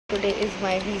Today is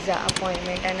my visa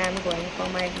appointment and I'm going for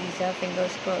my visa.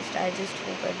 Fingers crossed. I just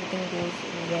hope everything goes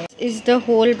well. This is the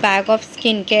whole bag of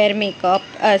skincare, makeup,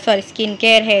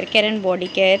 skincare, hair care and body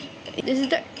care. This is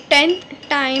the 10th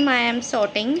time I am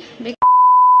sorting.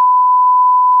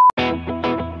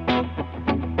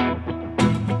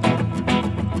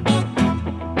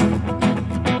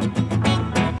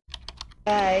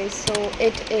 Guys, so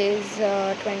it is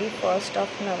 21st of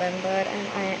November and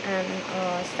I am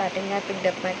starting. I picked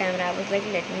up my camera. I was like,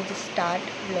 let me just start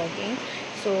vlogging.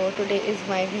 So today is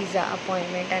my visa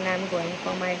appointment and I'm going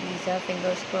for my visa.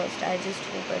 Fingers crossed. I just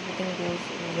hope everything goes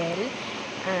well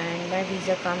and my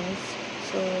visa comes.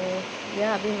 So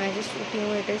yeah, अभी मैं just उठी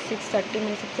हूँ. It is 6:30.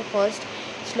 मैंने सबसे first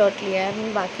slot लिया है.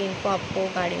 मैं बाकी इनको आपको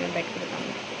गाड़ी में बैठ के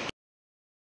बताऊँगी.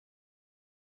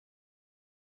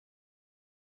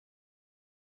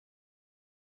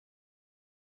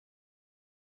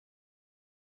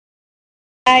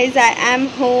 Guys, I am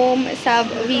home.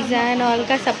 सब वीज़ा एंड ऑल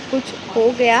का सब कुछ हो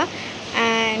गया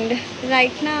एंड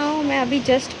राइट नाउ मैं अभी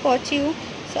जस्ट पहुंची हूँ.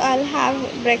 सो I will have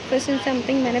breakfast and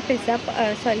something. मैंने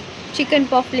पिज़्ज़ा चिकन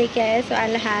पफ लेके आया. सो I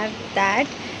will have that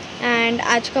and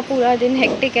आज का पूरा दिन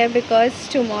हेक्टिक है because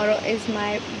tomorrow is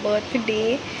my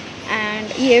birthday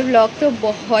and ये व्लॉग तो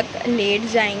बहुत लेट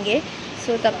जाएंगे.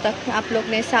 सो तब तक आप लोग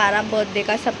ने सारा बर्थडे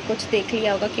का सब कुछ देख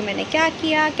लिया होगा कि मैंने क्या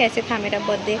किया, कैसे था मेरा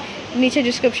बर्थडे. नीचे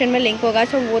डिस्क्रिप्शन में लिंक होगा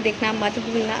सो वो देखना मत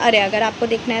भूलना. अरे अगर आपको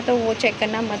देखना है तो वो चेक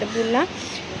करना मत भूलना.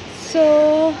 सो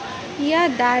या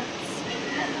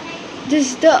that's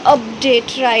this the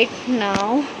update right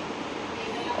now.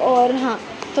 और हाँ,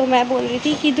 तो मैं बोल रही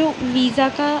थी कि जो वीज़ा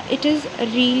का इट इज़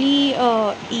रियली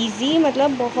ईजी.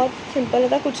 मतलब बहुत सिंपल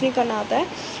होता है, कुछ नहीं करना होता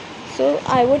है. सो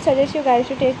I would suggest you guys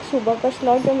to take सुबह का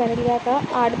स्लॉट जो मैंने लिया था.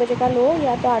 8 बजे का लो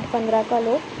या तो 8:15 का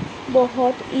लो.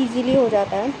 बहुत इजीली हो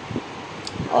जाता है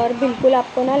और बिल्कुल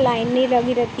आपको ना लाइन नहीं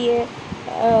लगी रहती है.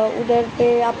 उधर पे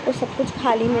आपको सब कुछ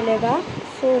खाली मिलेगा.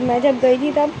 सो मैं जब गई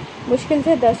थी तब मुश्किल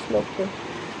से 10 लोग थे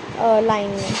लाइन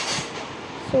में.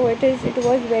 So it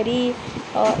was very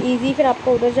easy. फिर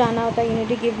आपको उधर जाना होता है. You need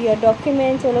to give your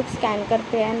documents. वो लोग स्कैन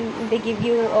करते हैं and they give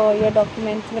you your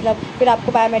documents. मतलब फिर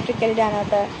आपको बायोमेट्रिक के लिए जाना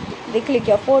होता है. दे क्लिक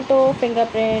योर फोटो,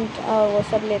 फिंगरप्रिंट, वो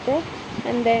सब लेते हैं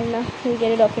and then you get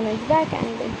your documents back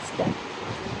and it's done.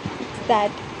 It's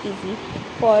that easy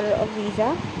for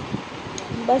visa.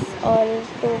 बस और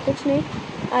तो कुछ नहीं.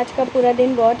 आज का पूरा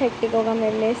दिन बहुत हेक्टिक होगा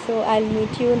मेरे लिए. सो I will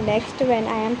meet you next when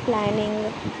I am planning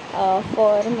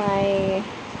for my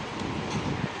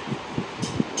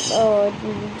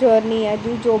journey या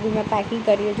जो भी मैं पैकिंग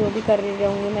कर रही हूँ, जो भी कर रही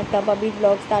रहूँगी मैं, तब अभी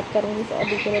व्लॉग स्टार्ट करूँगी. सो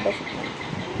अभी के लिए बस इतना.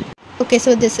 Okay,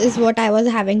 so this is what I was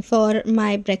having for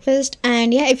my breakfast.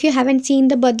 And yeah, if you haven't seen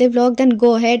the birthday vlog, then go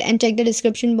ahead and check the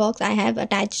description box. I have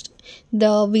attached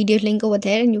the video link over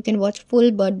there and you can watch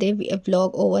full birthday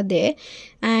vlog over there.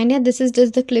 And yeah, this is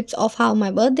just the clips of how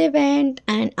my birthday went.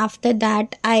 And after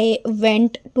that I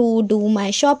went to do my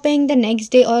shopping the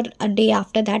next day or a day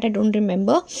after that, I don't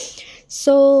remember.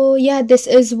 So yeah, this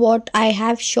is what I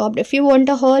have shopped. If you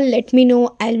want a haul, let me know.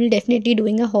 I will definitely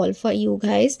doing a haul for you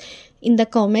guys in the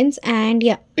comments. And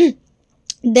yeah,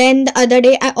 then the other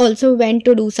day I also went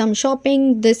to do some shopping.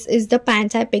 This is the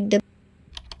pants I picked up.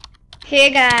 Hey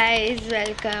guys,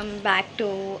 welcome back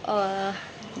to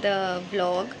the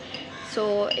vlog. So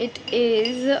it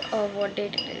is what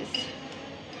date it is?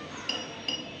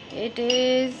 It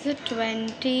is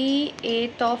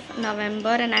 28th of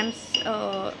November and I'm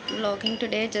vlogging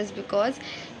today just because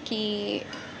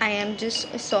I am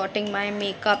just sorting my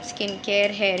makeup, skincare,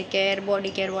 hair care,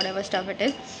 body care, whatever stuff it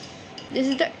is. This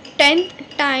is the 10th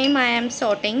time I am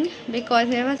sorting because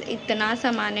मेरे पास इतना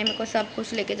सामान है, मेरे को सब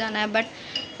कुछ लेके जाना है. But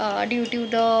due to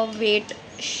the weight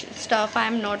stuff I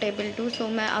am not able to. So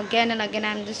मैं again and again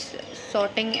I am just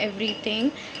sorting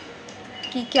everything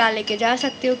कि क्या लेके जा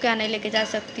सकती हूँ, क्या नहीं लेके जा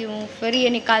सकती हूँ. फिर ये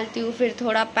निकालती हूँ, फिर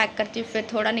थोड़ा पैक करती हूँ, फिर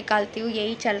थोड़ा निकालती हूँ.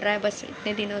 यही चल रहा है बस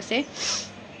इतने दिनों से.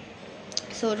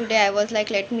 So today I was like,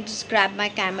 let me just grab my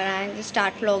camera and just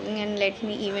start vlogging and let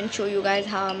me even show you guys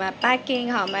how am I packing,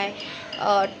 how am I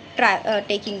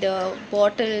taking the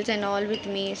bottles and all with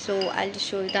me. So I'll just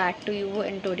show that to you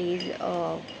in today's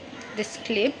this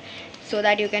clip so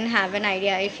that you can have an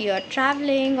idea if you are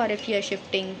traveling or if you are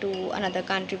shifting to another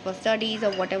country for studies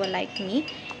or whatever like me.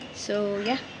 So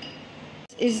yeah,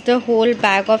 this is the whole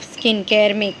bag of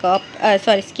skincare, makeup,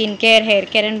 skincare, hair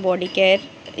care and body care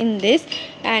in this.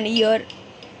 And here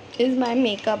is my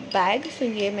makeup bag. So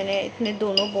ये मैंने इतने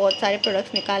दोनों बहुत सारे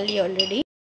products निकाल लिए already.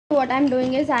 What I'm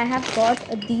doing is I have got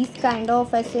these kind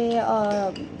of ऐसे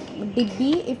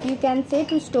डिब्बी, if you can say,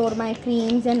 to store my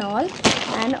creams and all.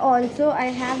 And also I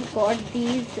have got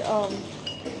these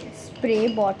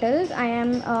spray bottles. I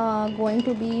am going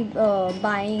to be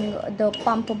buying the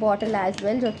pump bottle as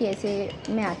well, जो कि ऐसे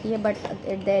में आती है, but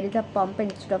there is a pump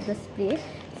instead of the spray.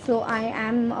 So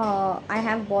I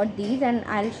have bought these and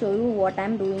I'll show you what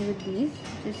I'm doing with these.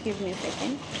 Just give me a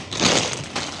second.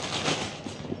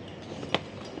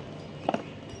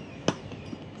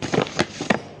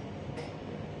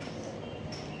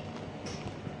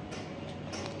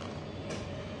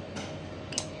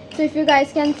 So if you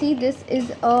guys can see, this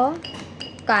is a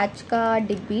कांच का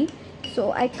डिब्बी. So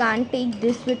I can't take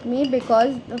this with me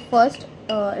because first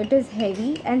it is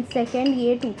heavy and second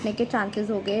ये टूटने के chances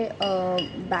हो गए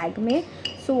bag में.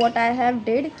 So what I have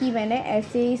did कि मैंने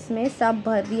ऐसे इसमें सब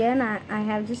भर दिया and I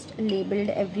have just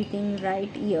labeled everything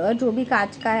right here. जो भी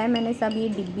कांच का है मैंने सब ये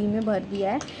डिब्बी में भर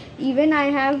दिया है. Even I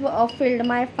have filled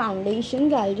my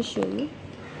foundations. I'll just show you.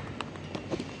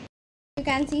 You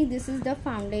can see this is the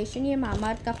foundation. ये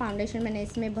मामाअर्थ का फाउंडेशन मैंने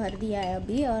इसमें भर दिया है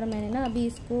अभी, और मैंने ना अभी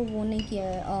इसको वो नहीं किया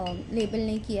है, लेबल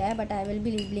नहीं किया है, but I will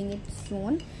be labelling it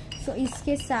सून. सो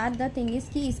इसके साथ द थिंग इज़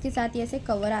कि इसके साथ ये ऐसे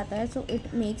कवर आता है, सो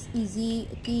इट मेक्स इजी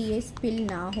कि ये स्पिल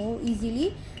ना हो ईजीली.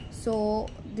 सो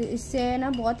इससे ना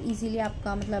बहुत ईजीली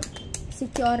आपका मतलब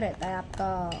सिक्योर रहता है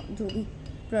आपका जो भी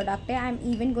प्रोडक्ट है. I am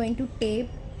even going to tape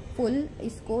full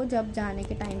इसको जब जाने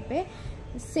के टाइम पे.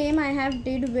 Same I have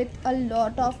did with a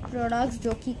lot of products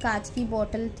जो कि कांच की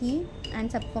बॉटल थी एंड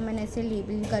सबको मैंने ऐसे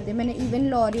लेबल कर दिया. मैंने इवन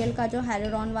लॉरियल का जो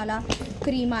हाइलुरॉन वाला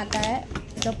क्रीम आता है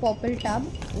द पर्पल टब,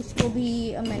 उसको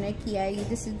भी मैंने किया है.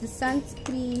 This is the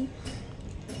sunscreen.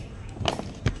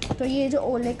 तो ये जो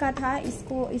ओले का था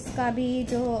इसको इसका भी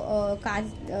जो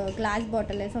ग्लास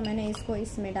बॉटल है, सो मैंने इसको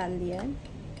इसमें डाल दिया है.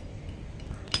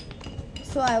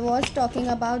 सो I was talking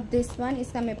about this one.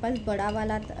 इसका मेरे पास बड़ा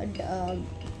वाला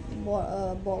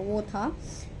वो था,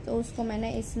 तो उसको मैंने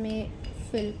इसमें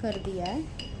फिल कर दिया है.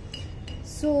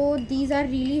 So these are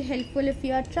really helpful if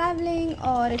you are travelling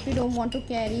और if you don't want to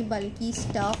carry bulky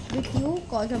stuff with you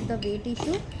because of the wait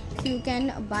issue. So you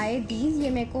can buy these. ये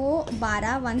मेरे को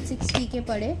 160 के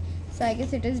पड़े. सो I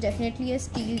guess it is definitely a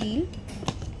steal deal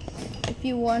if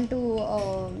you want to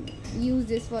use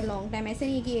this for long time. ऐसे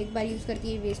नहीं कि एक बार use करके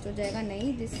ये वेस्ट हो जाएगा,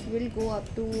 नहीं. This will go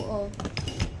up to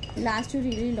last to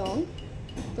really long.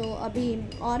 तो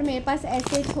अभी और मेरे पास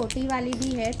ऐसे छोटी वाली भी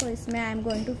है, तो इसमें I am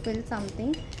going to fill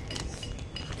something.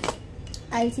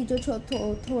 आई सी जो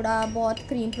थोड़ा बहुत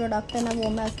क्रीम प्रोडक्ट है ना, वो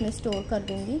मैं उसमें स्टोर कर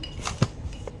दूँगी.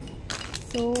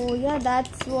 सो या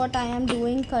that's what I am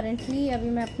doing currently. अभी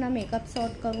मैं अपना मेकअप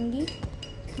सॉर्ट करूँगी.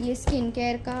 ये स्किन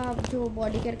केयर का जो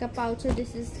बॉडी केयर का पाउच है,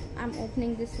 this is I am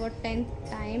opening this for 10th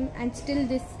time and still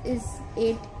this is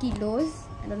 8 kilos.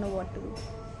 I don't know what to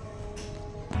do.